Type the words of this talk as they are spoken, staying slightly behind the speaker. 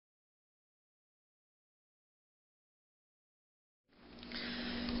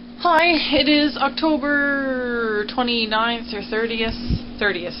Hi, it is October 29th or 30th.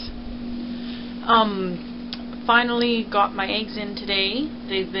 30th. Finally got my eggs in today.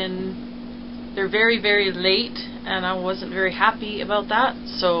 They're very, very late, and I wasn't very happy about that.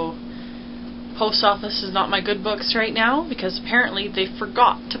 So, post office is not my good books right now because apparently they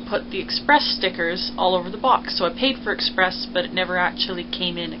forgot to put the express stickers all over the box. So I paid for express, but it never actually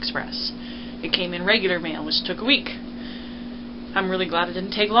came in express. It came in regular mail, which took a week. I'm really glad it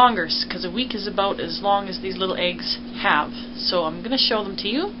didn't take longer, because a week is about as long as these little eggs have. So I'm going to show them to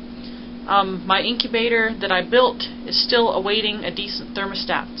you. My incubator that I built is still awaiting a decent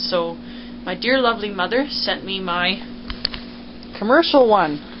thermostat. So my dear lovely mother sent me my commercial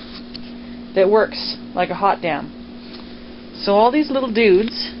one that works like a hot damn. So all these little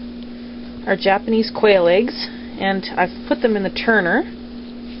dudes are Japanese quail eggs, and I've put them in the turner,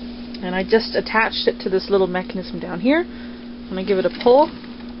 and I just attached it to this little mechanism down here. I'm going to give it a pull,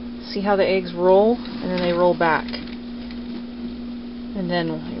 see how the eggs roll, and then they roll back. And then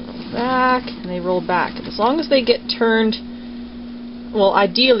they roll back, and they roll back. And as long as they get turned, well,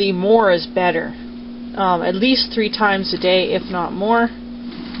 ideally more is better. At least 3 times a day, if not more.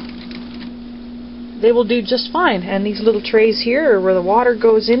 They will do just fine. And these little trays here are where the water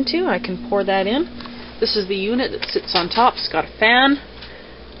goes into. I can pour that in. This is the unit that sits on top. It's got a fan,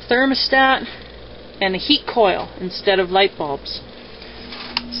 thermostat, and a heat coil instead of light bulbs.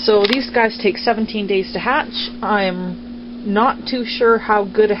 So these guys take 17 days to hatch. I'm not too sure how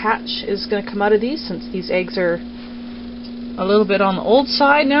good a hatch is going to come out of these, since these eggs are a little bit on the old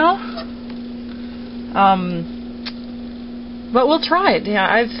side now. But we'll try it.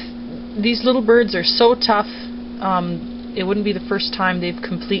 Yeah, these little birds are so tough. It wouldn't be the first time they've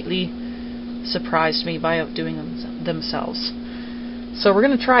completely surprised me by outdoing themselves. So we're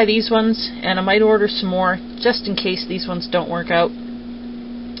going to try these ones, and I might order some more just in case these ones don't work out.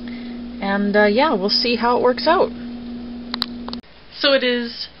 And yeah, we'll see how it works out. So it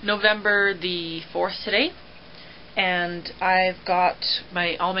is November the 4th today, and I've got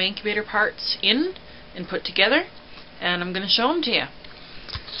all my incubator parts in and put together, and I'm going to show them to you.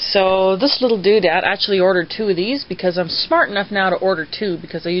 So this little doodad actually ordered 2 of these because I'm smart enough now to order 2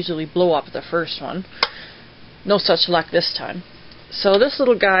 because I usually blow up the first one. No such luck this time. So this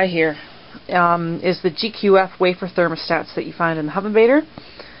little guy here is the GQF wafer thermostats that you find in the Hubbinvator.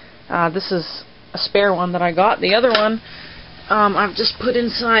 This is a spare one that I got. The other one I've just put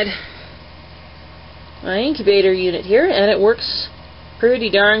inside my incubator unit here, and it works pretty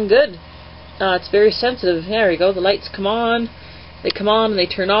darn good. It's very sensitive. There we go. The lights come on. They come on and they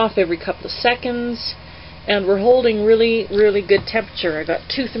turn off every couple of seconds. And we're holding really, really good temperature. I got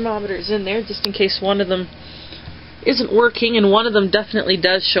 2 thermometers in there just in case one of them isn't working, and one of them definitely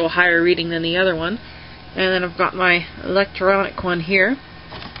does show a higher reading than the other one. And then I've got my electronic one here.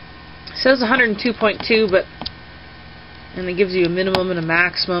 It says 102.2, and it gives you a minimum and a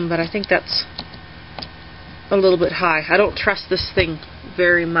maximum, but I think that's a little bit high. I don't trust this thing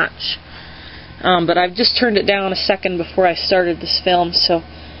very much. But I've just turned it down a second before I started this film, so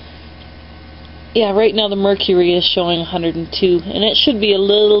yeah, right now the mercury is showing 102, and it should be a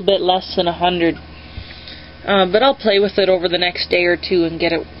little bit less than 100. But I'll play with it over the next day or 2 and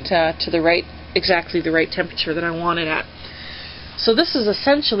get it to exactly the right temperature that I want it at. So this is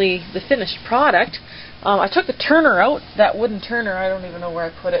essentially the finished product. I took the turner out, that wooden turner. I don't even know where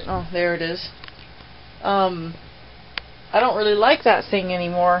I put it. Oh, there it is. I don't really like that thing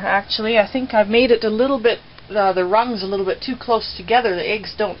anymore, actually. I think I've made it a little bit, the rungs a little bit too close together. The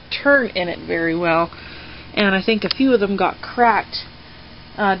eggs don't turn in it very well, and I think a few of them got cracked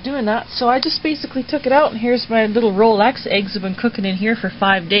doing that. So I just basically took it out, and here's my little Rolex. Eggs have been cooking in here for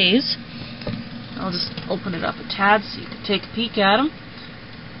 5 days. I'll just open it up a tad so you can take a peek at them.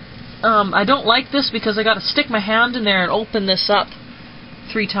 I don't like this because I got to stick my hand in there and open this up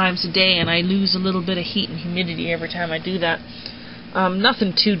 3 times a day, and I lose a little bit of heat and humidity every time I do that.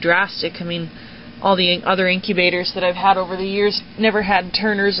 Nothing too drastic. I mean, all the other incubators that I've had over the years never had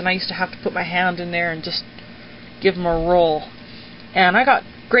turners, and I used to have to put my hand in there and just give them a roll. And I got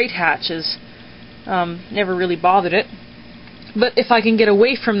great hatches. Never really bothered it. But if I can get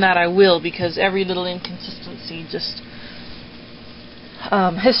away from that, I will, because every little inconsistency just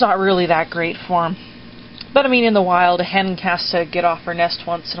it's not really that great for them. But I mean, in the wild, a hen has to get off her nest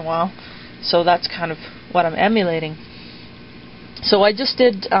once in a while, so that's kind of what I'm emulating. So I just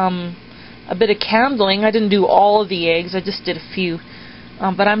did a bit of candling. I didn't do all of the eggs, I just did a few.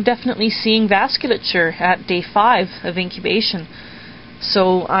 But I'm definitely seeing vasculature at day 5 of incubation.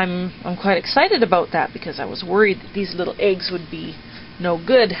 So I'm quite excited about that, because I was worried that these little eggs would be no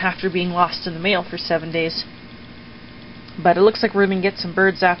good after being lost in the mail for 7 days. But it looks like we're going to get some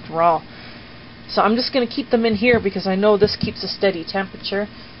birds after all. So I'm just going to keep them in here because I know this keeps a steady temperature.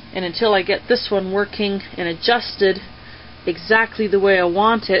 And until I get this one working and adjusted exactly the way I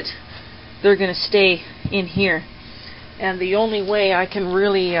want it, they're going to stay in here. And the only way I can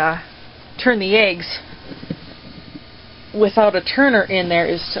really turn the eggs without a turner in there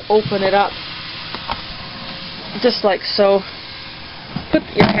is to open it up just like so. Put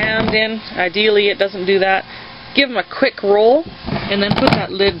your hand in. Ideally it doesn't do that. Give them a quick roll and then put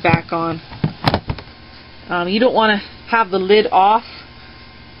that lid back on. You don't want to have the lid off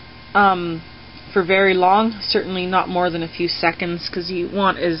for very long, certainly not more than a few seconds, because you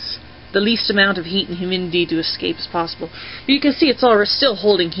want the least amount of heat and humidity to escape as possible. But you can see it's still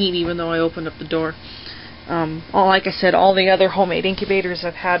holding heat even though I opened up the door. Like I said, all the other homemade incubators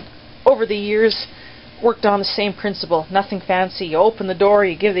I've had over the years worked on the same principle. Nothing fancy. You open the door,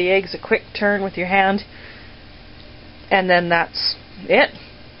 you give the eggs a quick turn with your hand, and then that's it.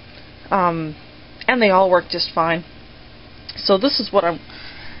 And they all work just fine. So this is what I'm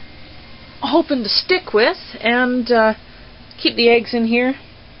hoping to stick with, and keep the eggs in here,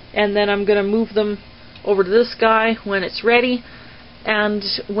 and then I'm going to move them over to this guy when it's ready, and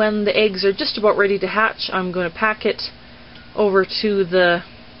when the eggs are just about ready to hatch, I'm going to pack it over to the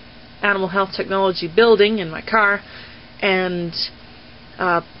Animal Health Technology building in my car and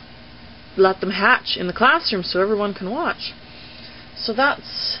let them hatch in the classroom so everyone can watch. So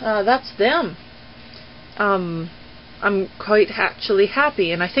that's them. I'm quite actually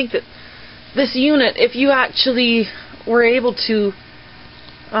happy, and I think that this unit, if you actually were able to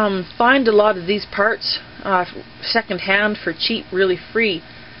find a lot of these parts second-hand for cheap, really free,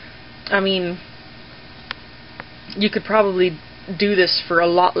 I mean, you could probably do this for a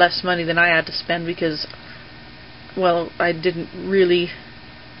lot less money than I had to spend because, well, I didn't really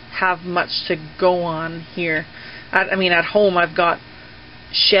have much to go on here. I mean, at home I've got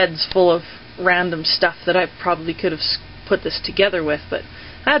sheds full of random stuff that I probably could have put this together with, but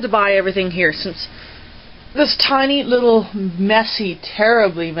I had to buy everything here since this tiny little messy,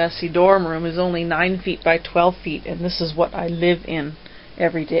 terribly messy dorm room is only 9 feet by 12 feet, and this is what I live in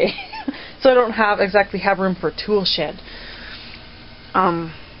every day. So I don't exactly have room for a tool shed.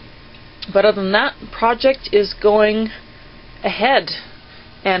 But other than that, the project is going ahead,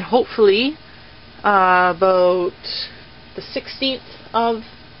 and hopefully about the 16th of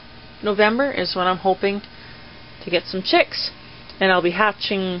November is when I'm hoping to get some chicks, and I'll be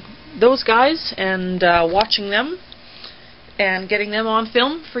hatching those guys and watching them and getting them on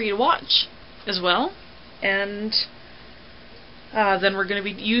film for you to watch as well. And then we're going to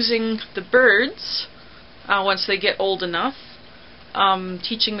be using the birds once they get old enough,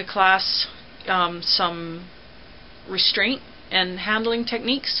 teaching the class some restraint and handling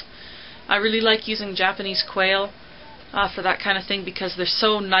techniques. I really like using Japanese quail for that kind of thing because they're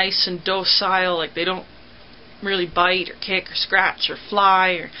so nice and docile. Like, they don't really bite or kick or scratch or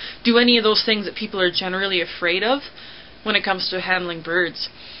fly or do any of those things that people are generally afraid of when it comes to handling birds.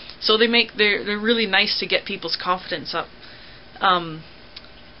 So they're really nice to get people's confidence up. And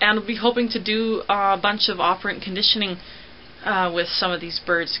we'll be hoping to do a bunch of operant conditioning with some of these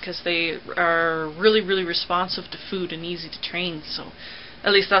birds because they are really, really responsive to food and easy to train. So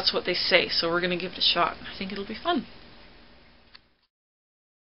at least that's what they say. So we're going to give it a shot. I think it'll be fun.